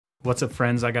What's up,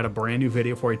 friends? I got a brand new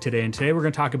video for you today, and today we're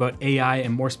going to talk about AI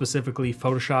and more specifically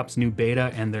Photoshop's new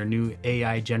beta and their new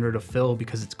AI generative fill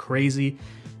because it's crazy.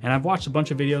 And I've watched a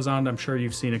bunch of videos on it. I'm sure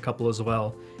you've seen a couple as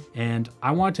well. And I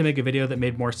wanted to make a video that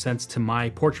made more sense to my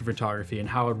portrait photography and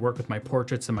how it would work with my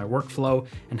portraits and my workflow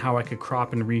and how I could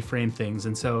crop and reframe things.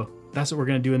 And so that's what we're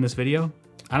going to do in this video.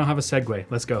 I don't have a segue.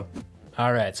 Let's go.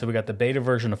 All right, so we got the beta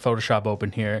version of Photoshop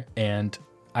open here, and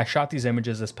I shot these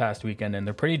images this past weekend and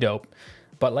they're pretty dope.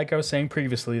 But like I was saying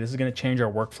previously, this is going to change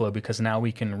our workflow because now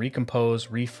we can recompose,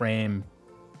 reframe,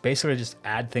 basically just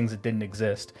add things that didn't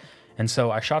exist. And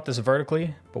so I shot this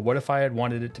vertically, but what if I had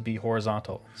wanted it to be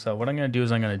horizontal? So what I'm going to do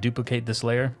is I'm going to duplicate this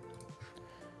layer.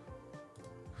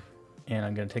 And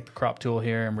I'm going to take the crop tool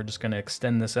here and we're just going to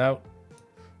extend this out.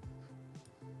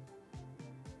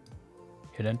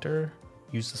 Hit enter.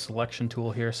 Use the selection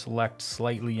tool here, select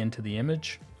slightly into the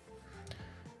image.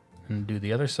 And do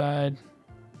the other side.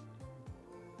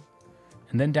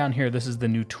 And then down here, this is the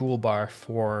new toolbar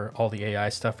for all the AI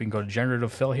stuff. We can go to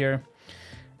Generative Fill here.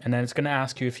 And then it's going to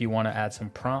ask you if you want to add some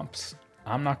prompts.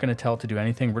 I'm not going to tell it to do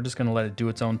anything. We're just going to let it do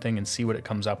its own thing and see what it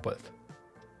comes up with.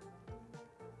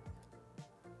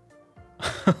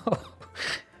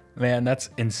 Man, that's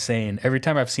insane. Every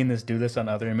time I've seen this do this on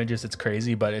other images, it's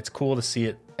crazy, but it's cool to see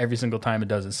it every single time it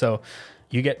does it. So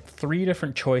you get 3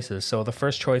 different choices. So the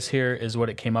first choice here is what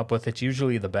it came up with. It's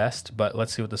usually the best, but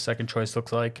let's see what the second choice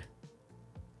looks like.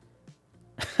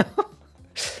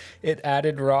 It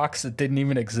added rocks that didn't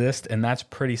even exist, and that's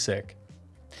pretty sick.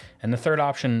 And the third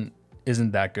option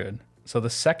isn't that good. So the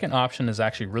second option is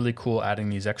actually really cool, adding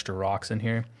these extra rocks in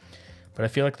here. But I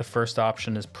feel like the first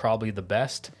option is probably the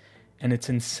best, and it's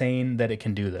insane that it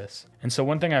can do this. And so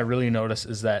one thing I really notice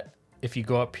is that if you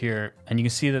go up here and you can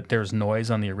see that there's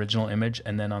noise on the original image,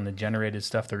 and then on the generated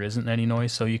stuff there isn't any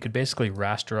noise. So you could basically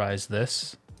rasterize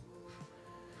this.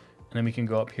 And then we can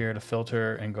go up here to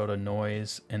filter and go to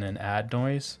noise and then add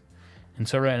noise. And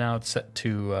so right now it's set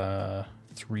to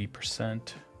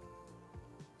 3%.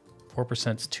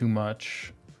 4% is too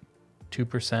much.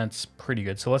 2% is pretty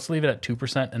good. So let's leave it at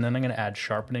 2%. And then I'm going to add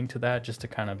sharpening to that just to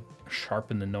kind of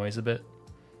sharpen the noise a bit.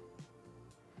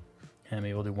 And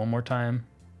maybe we'll do one more time.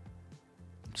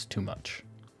 It's too much.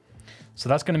 So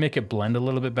that's going to make it blend a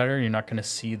little bit better. You're not going to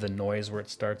see the noise where it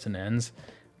starts and ends.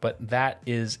 But that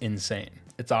is insane.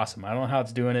 It's awesome. I don't know how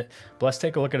it's doing it, but let's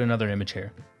take a look at another image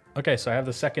here. Okay, so I have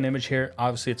the second image here.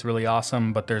 Obviously it's really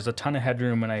awesome, but there's a ton of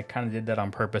headroom, and I kind of did that on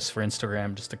purpose for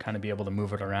Instagram just to kind of be able to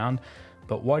move it around.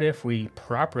 But what if we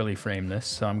properly frame this?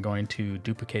 So I'm going to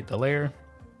duplicate the layer,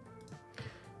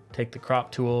 take the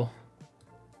crop tool,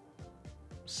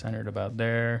 center it about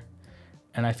there,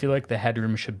 and I feel like the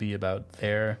headroom should be about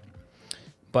there.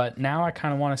 But now I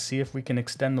kind of want to see if we can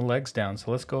extend the legs down.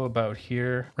 So let's go about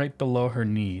here, right below her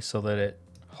knee, so that it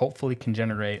hopefully can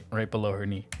generate right below her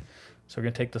knee. So we're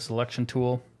going to take the selection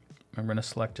tool, and we're going to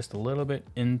select just a little bit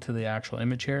into the actual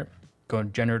image here, go to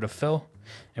Generative Fill,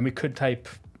 and we could type,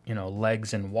 you know,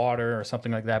 legs in water or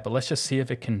something like that, but let's just see if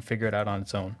it can figure it out on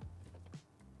its own.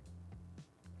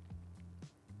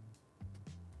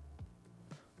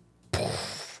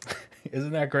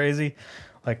 Isn't that crazy?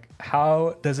 Like,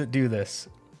 how does it do this?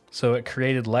 So it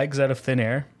created legs out of thin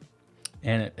air,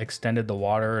 and it extended the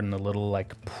water and the little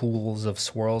like pools of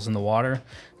swirls in the water.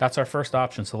 That's our first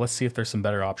option. So let's see if there's some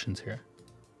better options here.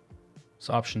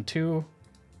 So option 2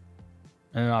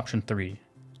 and then option 3.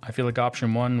 I feel like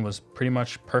option 1 was pretty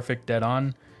much perfect, dead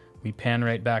on. We pan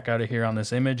right back out of here on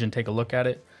this image and take a look at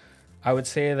it. I would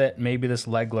say that maybe this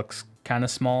leg looks kind of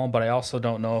small, but I also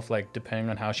don't know if, like, depending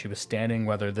on how she was standing,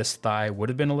 whether this thigh would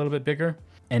have been a little bit bigger.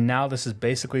 And now this is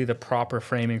basically the proper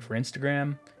framing for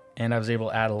Instagram, and I was able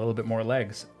to add a little bit more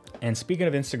legs. And speaking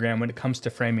of Instagram, when it comes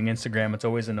to framing Instagram, it's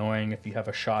always annoying if you have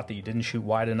a shot that you didn't shoot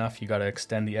wide enough. You got to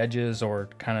extend the edges or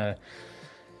kind of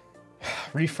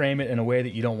reframe it in a way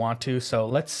that you don't want to. So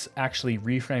let's actually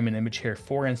reframe an image here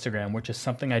for Instagram, which is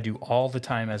something I do all the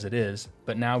time as it is,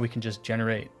 but now we can just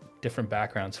generate different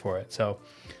backgrounds for it. So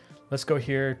let's go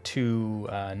here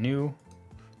to new,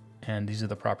 and these are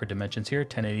the proper dimensions here,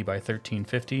 1080 by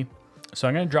 1350. So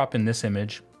I'm going to drop in this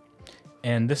image,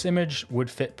 and this image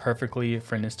would fit perfectly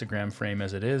for an Instagram frame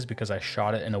as it is because I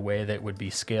shot it in a way that would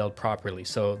be scaled properly.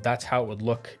 So that's how it would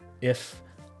look if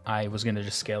I was going to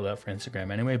just scale it up for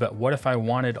Instagram anyway. But what if I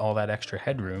wanted all that extra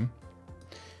headroom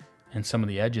and some of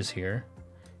the edges here,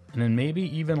 and then maybe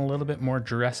even a little bit more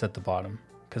dress at the bottom?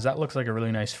 Because that looks like a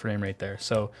really nice frame right there.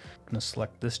 So I'm going to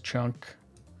select this chunk,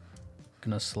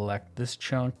 going to select this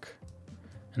chunk,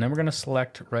 and then we're going to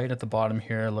select right at the bottom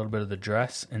here a little bit of the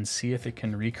dress and see if it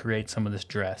can recreate some of this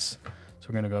dress. So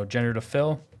we're going to go Generative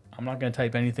Fill. I'm not going to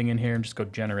type anything in here and just go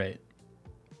generate.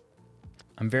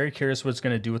 I'm very curious what it's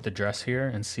going to do with the dress here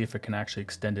and see if it can actually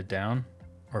extend it down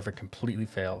or if it completely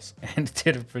fails. And it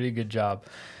did a pretty good job.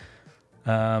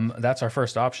 That's our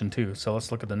first option too. So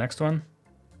let's look at the next one.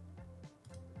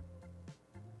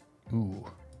 Ooh,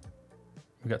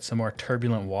 we got some more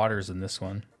turbulent waters in this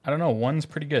one. I don't know, 1's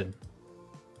pretty good.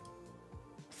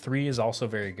 3 is also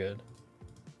very good.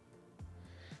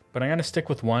 But I'm gonna stick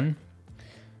with 1.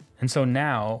 And so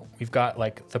now we've got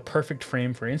like the perfect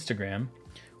frame for Instagram,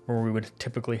 where we would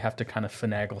typically have to kind of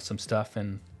finagle some stuff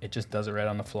and it just does it right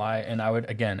on the fly. And I would,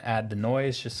 again, add the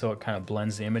noise just so it kind of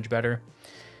blends the image better.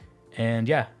 And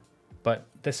yeah, but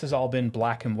this has all been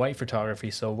black and white photography.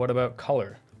 So what about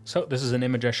color? So this is an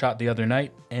image I shot the other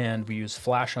night and we used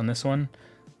flash on this one.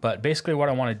 But basically what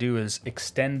I want to do is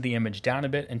extend the image down a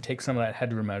bit and take some of that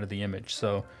headroom out of the image.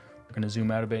 So we're going to zoom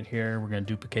out a bit here. We're going to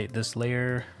duplicate this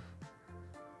layer.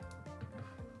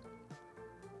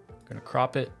 I'm going to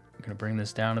crop it. I'm going to bring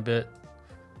this down a bit.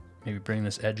 Maybe bring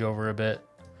this edge over a bit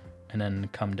and then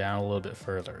come down a little bit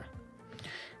further.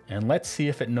 And let's see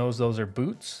if it knows those are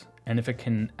boots and if it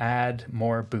can add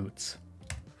more boots.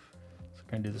 So I'm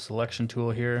going to do the selection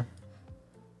tool here.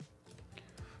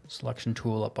 Selection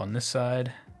tool up on this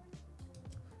side.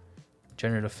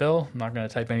 Generative fill. I'm not going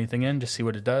to type anything in, just see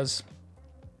what it does.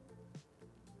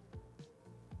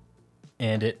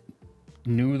 And it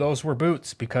knew those were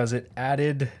boots because it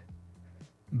added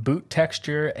boot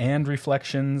texture and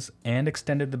reflections and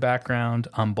extended the background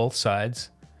on both sides.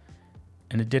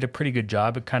 And it did a pretty good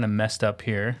job. It kind of messed up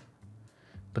here.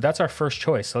 But that's our first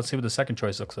choice. So let's see what the second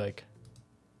choice looks like.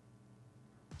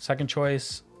 Second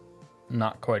choice,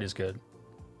 not quite as good.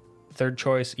 Third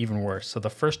choice, even worse. So the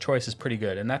first choice is pretty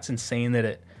good. And that's insane that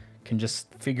it can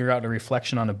just figure out a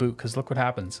reflection on a boot, because look what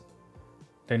happens.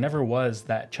 There never was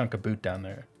that chunk of boot down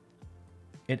there.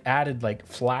 It added like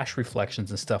flash reflections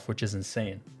and stuff, which is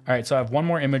insane. All right, so I have one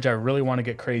more image I really want to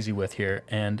get crazy with here.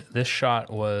 And this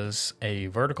shot was a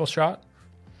vertical shot.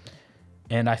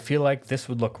 And I feel like this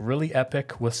would look really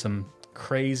epic with some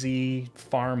crazy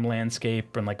farm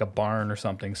landscape and like a barn or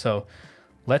something. So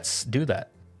let's do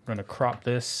that. We're gonna crop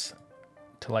this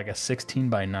to like a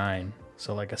 16:9.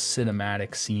 So like a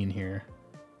cinematic scene here.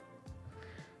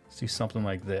 Let's do something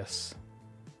like this.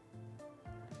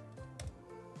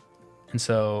 And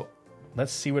so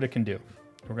let's see what it can do.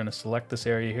 We're gonna select this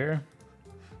area here.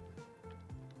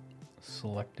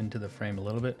 Select into the frame a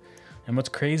little bit. And what's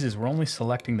crazy is we're only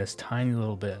selecting this tiny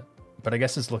little bit, but I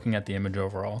guess it's looking at the image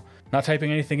overall. Not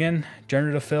typing anything in,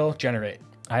 generative fill, generate.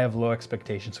 I have low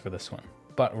expectations for this one,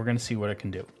 but we're gonna see what it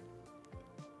can do.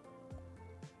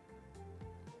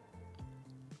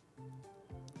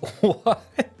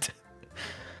 What?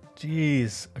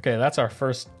 Jeez. Okay,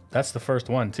 that's the first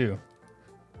one too.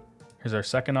 Here's our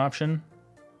second option,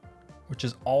 which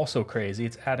is also crazy.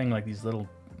 It's adding like these little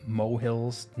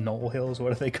molehills,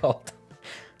 what are they called?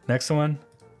 Next one.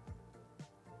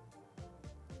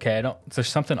 Okay, there's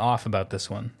something off about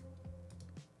this one.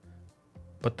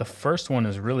 But the first one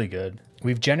is really good.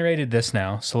 We've generated this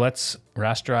now, so let's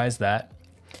rasterize that.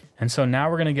 And so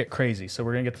now we're gonna get crazy. So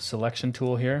we're gonna get the selection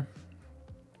tool here.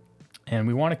 And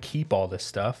we wanna keep all this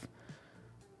stuff.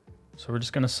 So we're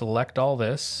just gonna select all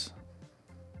this.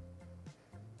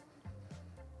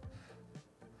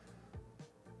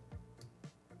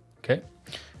 Okay,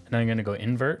 and I'm gonna go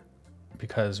invert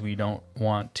because we don't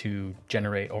want to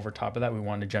generate over top of that. We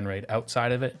want to generate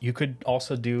outside of it. You could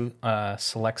also do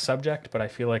select subject, but I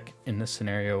feel like in this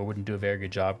scenario, it wouldn't do a very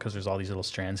good job because there's all these little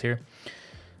strands here.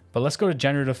 But let's go to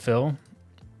generative fill.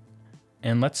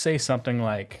 And let's say something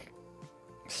like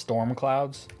storm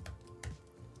clouds.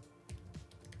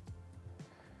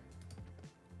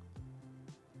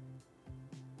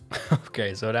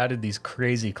 Okay, so it added these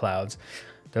crazy clouds.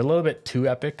 They're a little bit too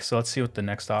epic, so let's see what the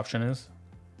next option is.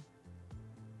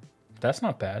 That's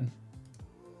not bad.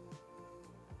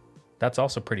 That's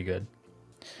also pretty good.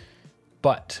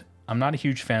 But I'm not a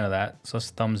huge fan of that, so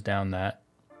let's thumbs down that.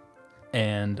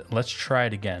 And let's try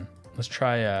it again. Let's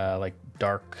try like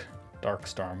dark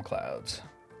storm clouds.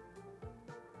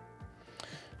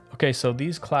 Okay, so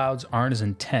these clouds aren't as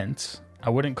intense. I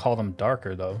wouldn't call them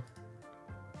darker though.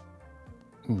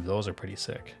 Ooh, those are pretty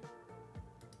sick.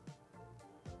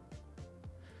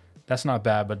 That's not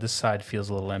bad, but this side feels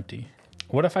a little empty.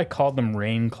 What if I called them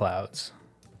rain clouds?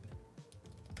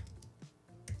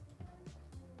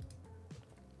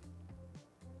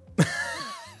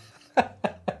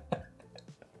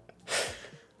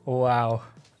 Wow.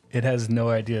 It has no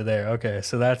idea there. Okay,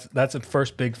 so that's a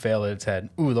first big fail that it's had.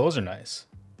 Ooh, those are nice.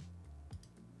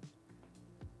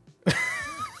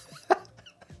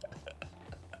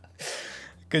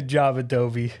 Good job,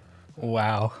 Adobe.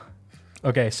 Wow.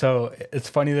 Okay, so it's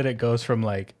funny that it goes from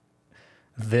like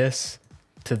this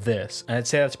to this. And I'd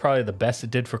say that's probably the best it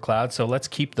did for clouds. So let's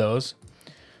keep those.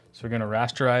 So we're gonna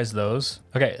rasterize those.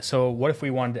 Okay, so what if we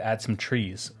wanted to add some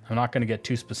trees? I'm not gonna get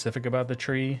too specific about the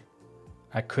tree.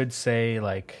 I could say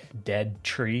like dead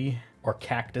tree or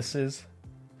cactuses.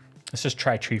 Let's just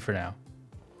try tree for now.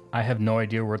 I have no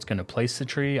idea where it's gonna place the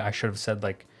tree. I should have said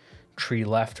like tree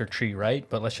left or tree right,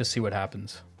 but let's just see what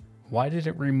happens. Why did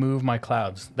it remove my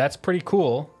clouds? That's pretty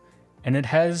cool. And it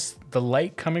has the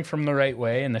light coming from the right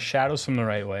way and the shadows from the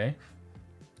right way.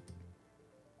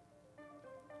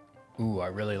 Ooh, I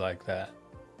really like that.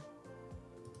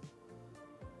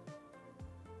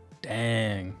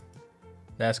 Dang,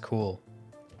 that's cool.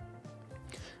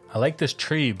 I like this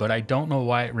tree, but I don't know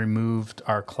why it removed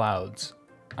our clouds.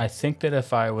 I think that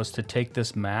if I was to take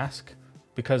this mask,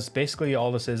 because basically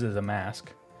all this is a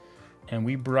mask, and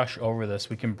we brush over this,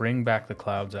 we can bring back the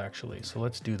clouds actually. So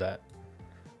let's do that.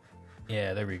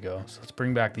 Yeah, there we go. So let's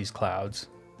bring back these clouds.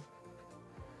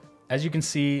 As you can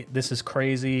see, this is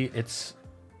crazy. It's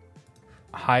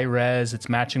high res, it's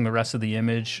matching the rest of the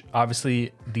image.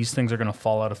 Obviously, these things are gonna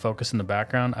fall out of focus in the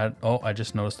background. I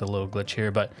just noticed a little glitch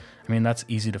here, but I mean, that's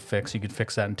easy to fix. You could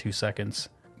fix that in 2 seconds.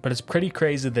 But it's pretty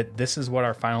crazy that this is what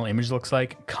our final image looks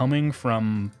like coming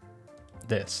from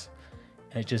this.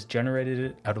 And it just generated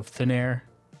it out of thin air.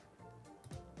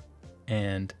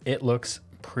 And it looks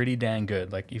pretty dang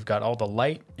good. Like you've got all the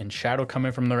light and shadow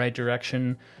coming from the right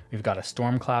direction. We've got a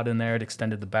storm cloud in there. It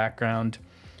extended the background.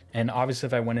 And obviously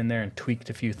if I went in there and tweaked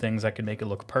a few things, I could make it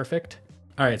look perfect.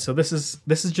 All right, so this is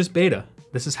just beta.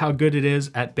 This is how good it is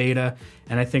at beta.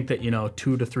 And I think that,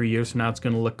 2 to 3 years from now, it's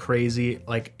gonna look crazy.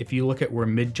 Like if you look at where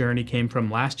Midjourney came from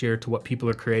last year to what people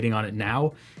are creating on it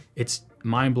now, it's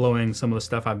mind-blowing some of the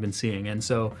stuff I've been seeing. And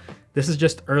so this is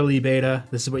just early beta.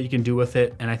 This is what you can do with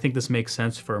it. And I think this makes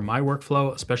sense for my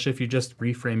workflow, especially if you're just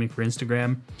reframing for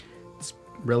Instagram. It's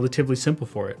relatively simple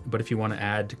for it. But if you want to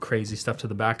add crazy stuff to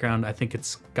the background, I think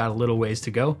it's got a little ways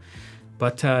to go.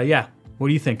 But yeah, what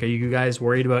do you think? Are you guys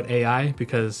worried about AI?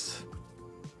 Because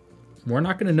we're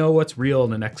not going to know what's real in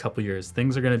the next couple of years.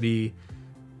 Things are going to be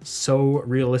so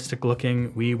realistic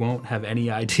looking, we won't have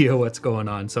any idea what's going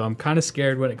on. So I'm kind of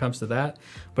scared when it comes to that,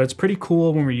 but it's pretty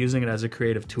cool when we're using it as a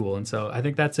creative tool. And so I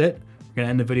think that's it. We're gonna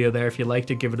end the video there. If you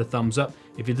liked it, give it a thumbs up.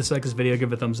 If you dislike this video,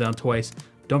 give it a thumbs down twice.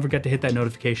 Don't forget to hit that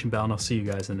notification bell, and I'll see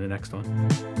you guys in the next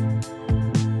one.